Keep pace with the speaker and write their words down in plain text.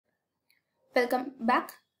Welcome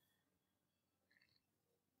back.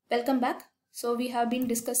 Welcome back. So we have been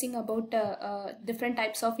discussing about different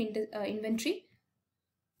types of inventory.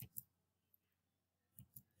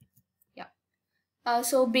 Yeah.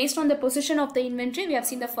 So based on the position of the inventory, we have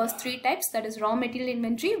seen the first three types, that is raw material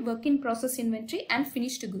inventory, work in process inventory, and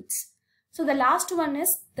finished goods. So the last one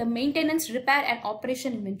is the maintenance, repair, and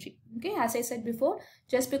operation inventory. Okay, as I said before,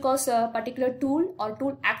 just because a particular tool or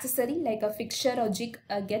tool accessory like a fixture or jig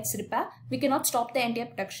gets repaired, we cannot stop the entire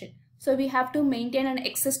production. So we have to maintain an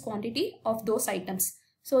excess quantity of those items.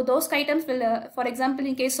 So those items will, for example,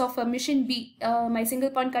 in case of a machine B, my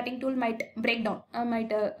single point cutting tool might break down,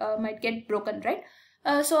 might get broken, right?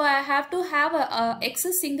 So I have to have a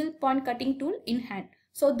excess single point cutting tool in hand.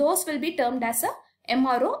 So those will be termed as a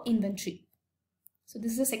MRO inventory. So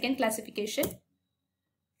this is the second classification.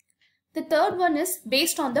 The third one is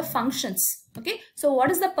based on the functions. Okay, so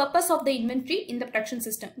what is the purpose of the inventory in the production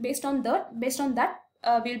system? Based on that,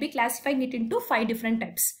 we will be classifying it into 5 different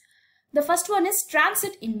types. The first one is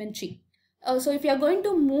transit inventory. So if you are going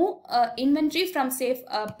to move inventory from say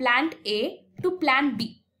plant A to plant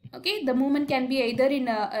B. Okay, the movement can be either in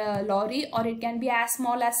a lorry or it can be as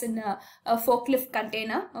small as in a forklift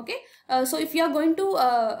container. Okay, so if you are going to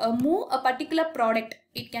move a particular product,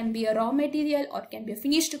 it can be a raw material or it can be a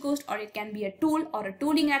finished goods or it can be a tool or a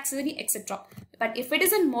tooling accessory, etc. But if it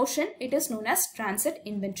is in motion, it is known as transit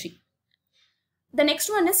inventory. The next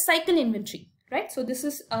one is cycle inventory, right? So this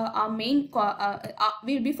is our main,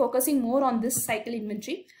 we will be focusing more on this cycle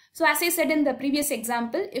inventory. So as I said in the previous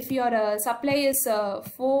example, if your supply is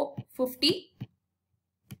 450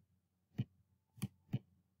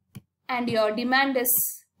 and your demand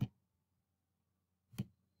is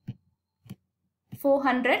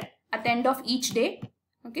 400 at the end of each day,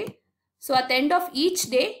 okay? So at the end of each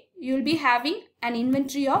day, you will be having an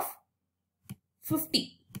inventory of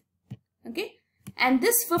 50, okay? And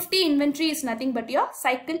this 50 inventory is nothing but your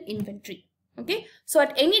cycle inventory. Okay, so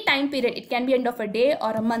at any time period, it can be end of a day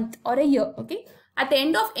or a month or a year. Okay, at the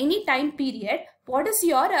end of any time period, what is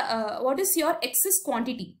your excess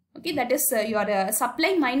quantity? Okay, that is your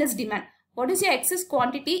supply minus demand. What is your excess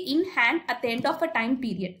quantity in hand at the end of a time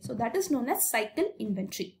period? So that is known as cycle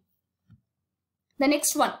inventory. The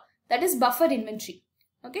next one, that is buffer inventory.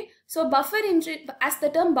 Okay, so buffer inventory, as the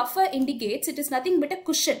term buffer indicates, it is nothing but a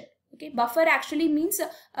cushion. Okay, buffer actually means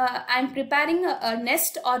I am preparing a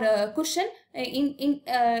nest or a cushion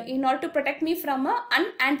in order to protect me from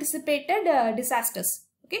unanticipated disasters.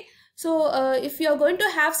 Okay, so if you are going to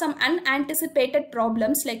have some unanticipated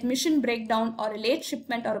problems like machine breakdown or a late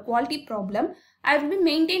shipment or a quality problem, I will be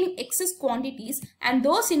maintaining excess quantities, and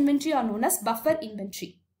those inventory are known as buffer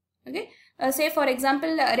inventory. Okay, say for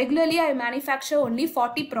example, regularly I manufacture only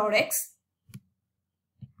 40 products.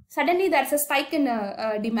 Suddenly there's a spike in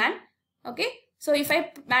demand. Okay, so if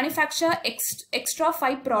I manufacture extra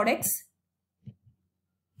 5 products,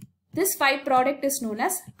 this 5 product is known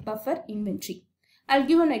as buffer inventory. I'll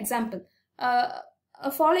give an example.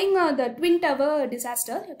 Following the Twin Tower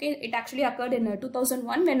disaster, okay, it actually occurred in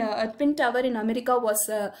 2001 when a Twin Tower in America was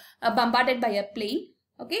bombarded by a plane.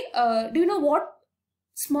 Okay, do you know what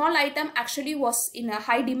small item actually was in a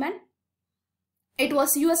high demand? It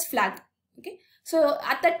was US flag. Okay, so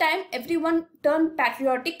at that time everyone turned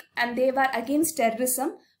patriotic and they were against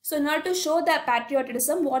terrorism. So in order to show their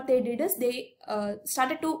patriotism, what they did is they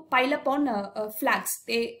started to pile up on flags.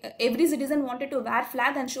 Every citizen wanted to wear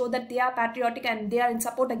flag and show that they are patriotic and they are in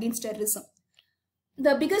support against terrorism.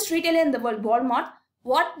 The biggest retailer in the world, Walmart,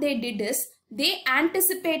 what they did is they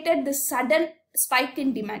anticipated the sudden spike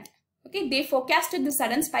in demand. Okay, they forecasted the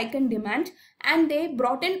sudden spike in demand and they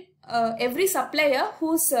brought in every supplier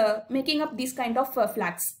who's making up these kind of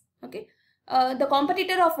flags. Okay, the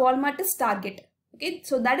competitor of Walmart is Target. Okay,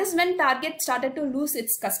 so that is when Target started to lose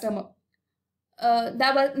its customer.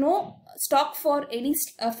 There was no stock for any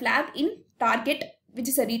flag in Target, which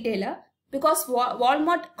is a retailer, because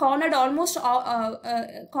Walmart cornered almost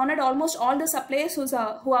all the suppliers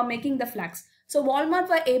who are making the flags. So Walmart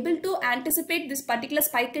were able to anticipate this particular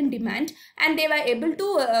spike in demand and they were able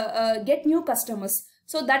to get new customers.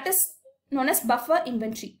 So that is known as buffer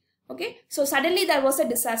inventory. Okay, so suddenly there was a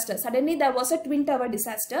disaster. Suddenly there was a Twin Tower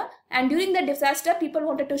disaster, and during the disaster, people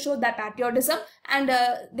wanted to show their patriotism and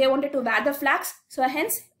they wanted to wear the flags. So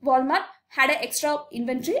hence, Walmart had an extra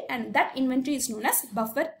inventory, and that inventory is known as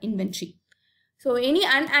buffer inventory. So any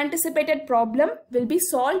unanticipated problem will be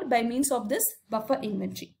solved by means of this buffer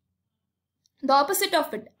inventory. The opposite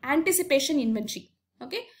of it, anticipation inventory.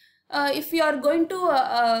 Okay. If you are going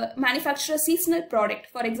to manufacture a seasonal product,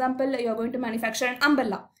 for example, you are going to manufacture an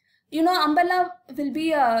umbrella. You know, umbrella will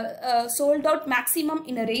be sold out maximum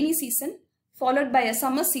in a rainy season. followed by a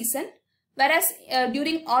summer season, whereas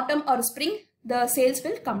during autumn or spring, the sales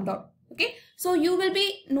will come down. Okay, so you will be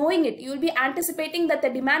knowing it. You will be anticipating that the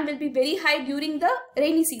demand will be very high during the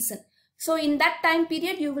rainy season. So in that time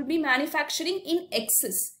period, you will be manufacturing in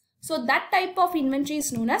excess. So that type of inventory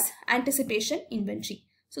is known as anticipation inventory.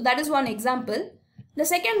 So that is one example. The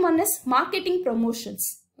second one is marketing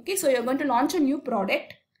promotions. Okay, so you're going to launch a new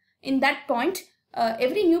product. In that point,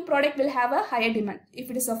 every new product will have a higher demand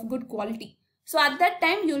if it is of good quality. So at that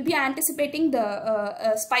time, you will be anticipating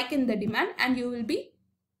the spike in the demand, and you will be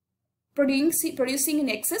producing in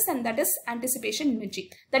excess, and that is anticipation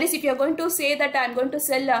inventory. That is, if you are going to say that I am going to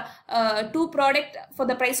sell 2 products for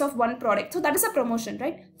the price of 1 product, so that is a promotion,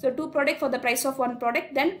 right? So 2 products for the price of 1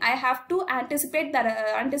 product, then I have to anticipate that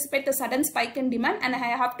anticipate the sudden spike in demand, and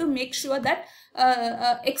I have to make sure that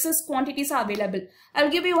excess quantities are available. I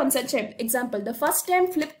will give you one such example. The first time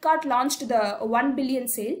Flipkart launched the 1 billion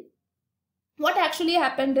sale, what actually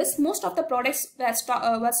happened is most of the products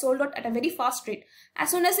were sold out at a very fast rate.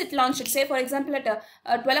 As soon as it launched it, say for example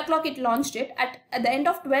at 12 o'clock it launched it, at the end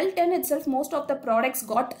of 12:10 itself most of the products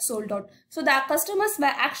got sold out. So the customers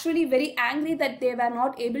were actually very angry that they were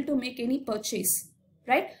not able to make any purchase,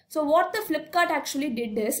 right? So what the Flipkart actually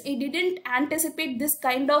did is, it didn't anticipate this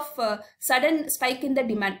kind of sudden spike in the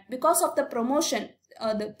demand because of the promotion.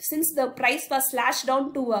 Since the price was slashed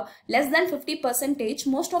down to less than 50%,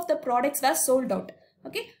 most of the products were sold out.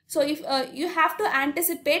 Okay, so if you have to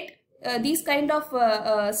anticipate these kind of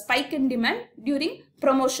spike in demand during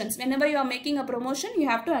promotions. Whenever you are making a promotion, you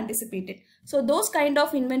have to anticipate it. So those kind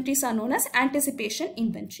of inventories are known as anticipation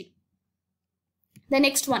inventory. The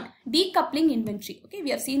next one, decoupling inventory. Okay, we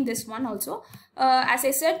have seen this one also. As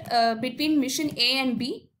I said, between mission A and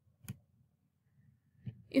B,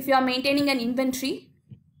 if you are maintaining an inventory,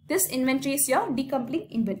 this inventory is your decoupling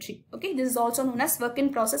inventory. Okay, this is also known as work in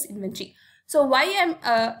process inventory. So why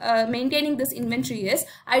I am maintaining this inventory is,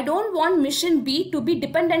 I don't want mission B to be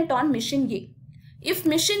dependent on mission A. If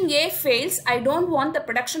mission A fails, I don't want the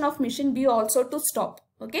production of mission B also to stop.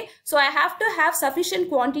 Okay, so I have to have sufficient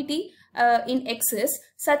quantity in excess,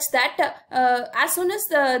 such that as soon as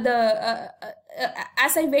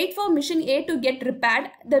as I wait for mission A to get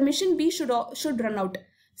repaired, the mission B should run out.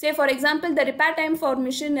 Say for example, the repair time for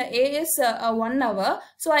mission A is 1 hour.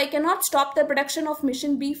 So I cannot stop the production of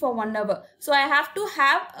mission B for 1 hour. So I have to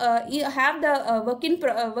have the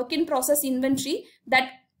work in process inventory that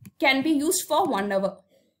can be used for 1 hour.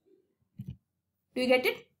 Do you get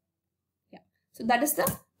it? Yeah. So that is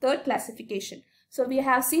the third classification. So we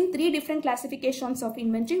have seen 3 different classifications of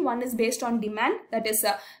inventory. One is based on demand, that is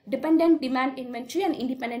dependent demand inventory and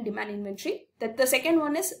independent demand inventory. The second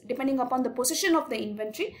one is depending upon the position of the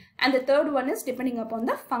inventory, and the third one is depending upon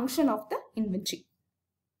the function of the inventory.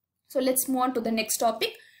 So let's move on to the next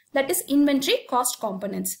topic, that is inventory cost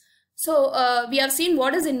components. So we have seen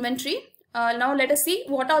what is inventory. Now let us see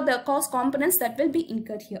what are the cost components that will be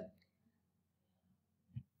incurred here.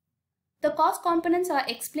 The cost components are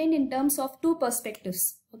explained in terms of 2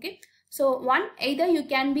 perspectives. Okay, so one, either you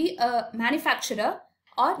can be a manufacturer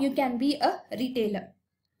or you can be a retailer.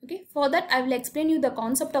 Okay, for that I will explain you the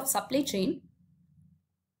concept of supply chain.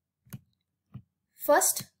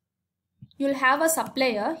 First, you'll have a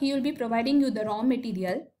supplier. He will be providing you the raw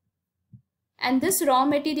material, and this raw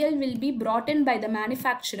material will be brought in by the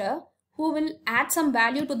manufacturer, who will add some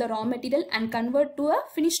value to the raw material and convert to a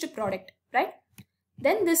finished product, right?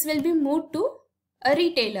 Then this will be moved to a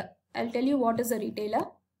retailer. I'll tell you what is a retailer.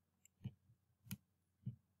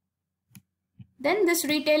 Then this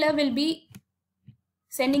retailer will be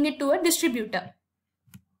sending it to a distributor.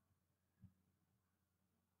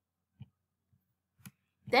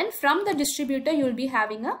 Then from the distributor you will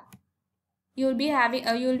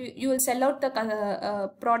sell out the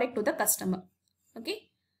product to the customer. Okay,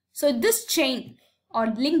 so this chain or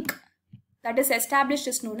link that is established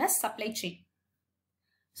is known as supply chain.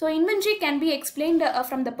 So inventory can be explained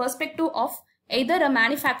from the perspective of either a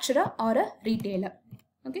manufacturer or a retailer.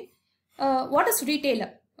 Okay, what is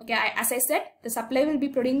retailer? Okay, as I said, the supplier will be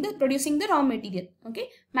producing the raw material. Okay,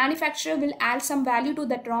 manufacturer will add some value to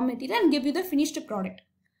that raw material and give you the finished product.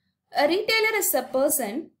 A retailer is a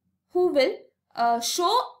person who will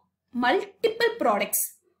show multiple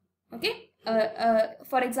products. Okay,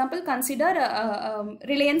 for example, consider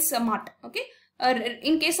Reliance Mart. Okay.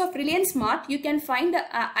 In case of Reliance Mart, you can find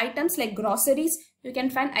items like groceries, you can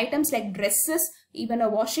find items like dresses, even a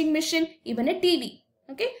washing machine, even a TV.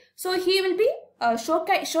 Okay, so he will be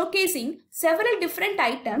showcasing several different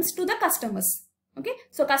items to the customers. Okay,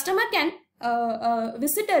 so customer can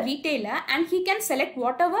visit a retailer and he can select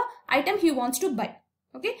whatever item he wants to buy.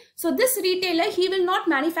 Okay, so this retailer, he will not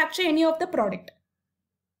manufacture any of the product.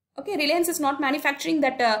 Okay, Reliance is not manufacturing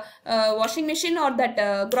that washing machine or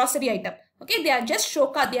that grocery item. Okay, they are just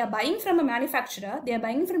showcase. They are buying from a manufacturer. They are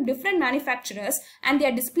buying from different manufacturers, and they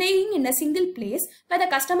are displaying in a single place where the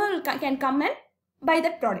customer can come and buy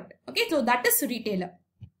that product. Okay, so that is retailer.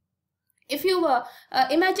 If you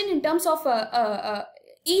imagine in terms of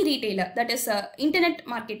e-retailer, that is internet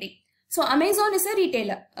marketing. So Amazon is a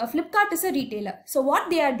retailer, Flipkart is a retailer. So what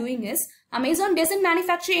they are doing is, Amazon doesn't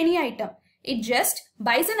manufacture any item. It just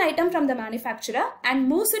buys an item from the manufacturer and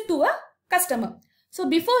moves it to a customer. So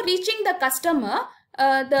before reaching the customer,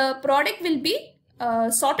 the product will be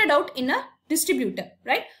sorted out in a distributor,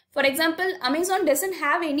 right? For example, Amazon doesn't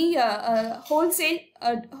have any wholesale,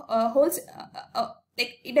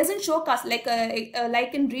 like it doesn't show cost like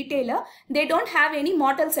in retailer. They don't have any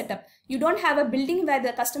model setup. You don't have a building where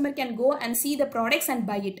the customer can go and see the products and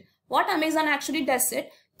buy it. What Amazon actually does it,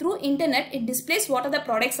 through internet, it displays what are the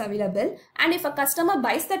products available, and if a customer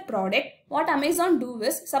buys that product, what Amazon do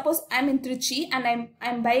is, suppose I'm in Trichy and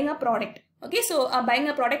I'm buying a product. Okay, so buying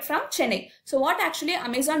a product from Chennai. So what actually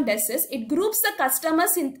Amazon does is, it groups the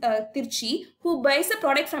customers in Trichy who buys the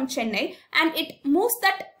product from Chennai, and it moves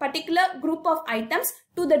that particular group of items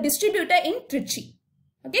to the distributor in Trichy.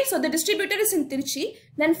 Okay, so the distributor is in Trichy,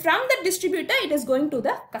 then from the distributor it is going to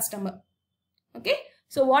the customer. Okay,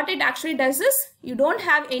 so what it actually does is, you don't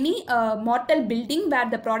have any mortal building where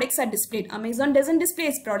the products are displayed. Amazon doesn't display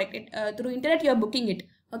its product. Through internet you are booking it.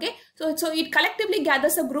 Okay, so it collectively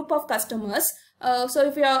gathers a group of customers.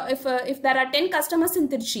 So if there are 10 customers in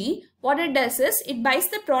Trichy, what it does is, it buys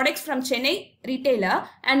the products from Chennai retailer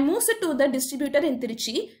and moves it to the distributor in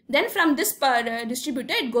Trichy. Then from this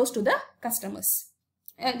distributor it goes to the customers.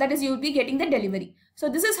 That is, you will be getting the delivery. So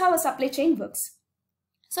this is how a supply chain works.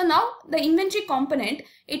 So now the inventory component,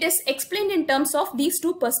 it is explained in terms of these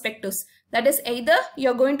two perspectives. That is, either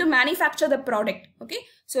you're going to manufacture the product, okay,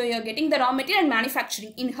 so you're getting the raw material and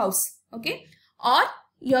manufacturing in-house, okay, or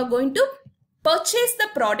you're going to purchase the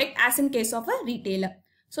product, as in case of a retailer.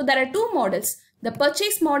 So there are two models: the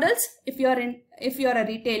purchase models if you're a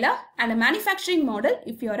retailer, and a manufacturing model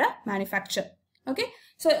if you're a manufacturer. Okay,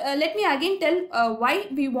 so let me again tell why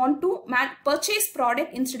we want to purchase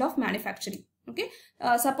product instead of manufacturing. Okay,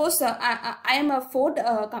 suppose I am a Ford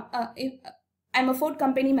I'm a Ford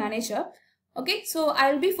company manager. Okay, so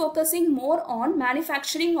I will be focusing more on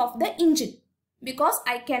manufacturing of the engine, because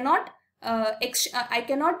I cannot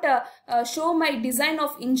show my design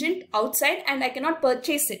of engine outside, and I cannot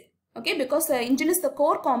purchase it. Okay, because the engine is the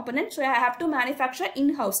core component, so I have to manufacture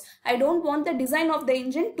in-house. I don't want the design of the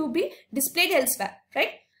engine to be displayed elsewhere,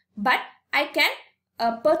 right? But I can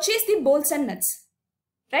purchase the bolts and nuts,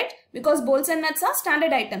 right? Because bolts and nuts are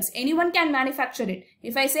standard items. Anyone can manufacture it.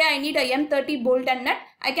 If I say I need a M30 bolt and nut,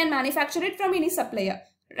 I can manufacture it from any supplier,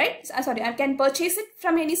 right? Sorry, I can purchase it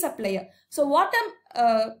from any supplier. So what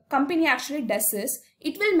a company actually does is,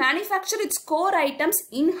 it will manufacture its core items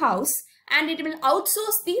in-house, and it will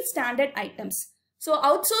outsource the standard items. So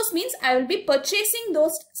outsource means I will be purchasing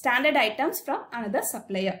those standard items from another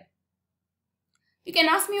supplier. You can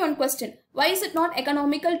ask me one question: why is it not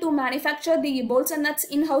economical to manufacture the bolts and nuts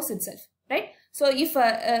in-house itself, right? So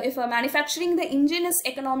if manufacturing the engine is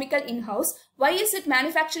economical in-house, why is it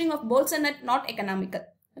manufacturing of bolts and nuts not economical?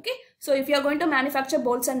 Okay, so if you are going to manufacture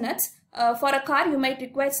bolts and nuts for a car, you might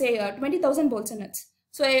require, say, 20,000 bolts and nuts.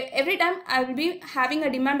 So every time I will be having a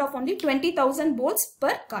demand of only 20,000 bolts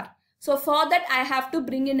per car. So for that, I have to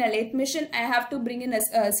bring in a lathe machine, I have to bring in a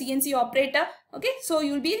CNC operator. Okay, so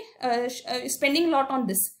you will be spending a lot on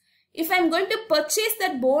this. If I am going to purchase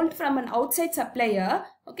that bolt from an outside supplier,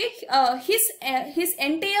 okay, his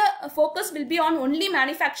entire focus will be on only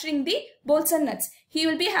manufacturing the bolts and nuts. He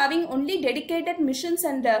will be having only dedicated machines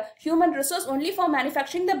and human resource only for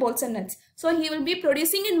manufacturing the bolts and nuts. So he will be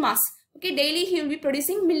producing in mass. Okay, daily he will be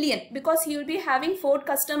producing million, because he will be having Ford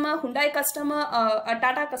customer, Hyundai customer, a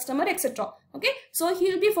Tata customer, etc. Okay, so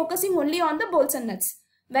he will be focusing only on the bolts and nuts.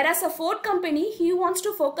 Whereas a Ford company, he wants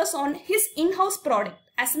to focus on his in-house product,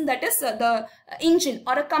 as in that is the engine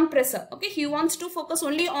or a compressor. Okay, he wants to focus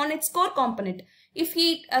only on its core component. If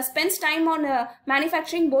he spends time on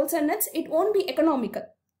manufacturing bolts and nuts, it won't be economical.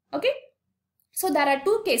 Okay, so there are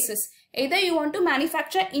two cases. Either you want to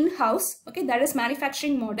manufacture in-house, okay, that is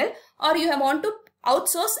manufacturing model, or you want to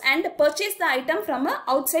outsource and purchase the item from an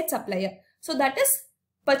outside supplier. So that is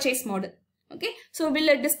purchase model. Okay, so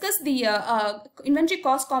we'll discuss the inventory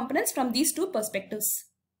cost components from these two perspectives.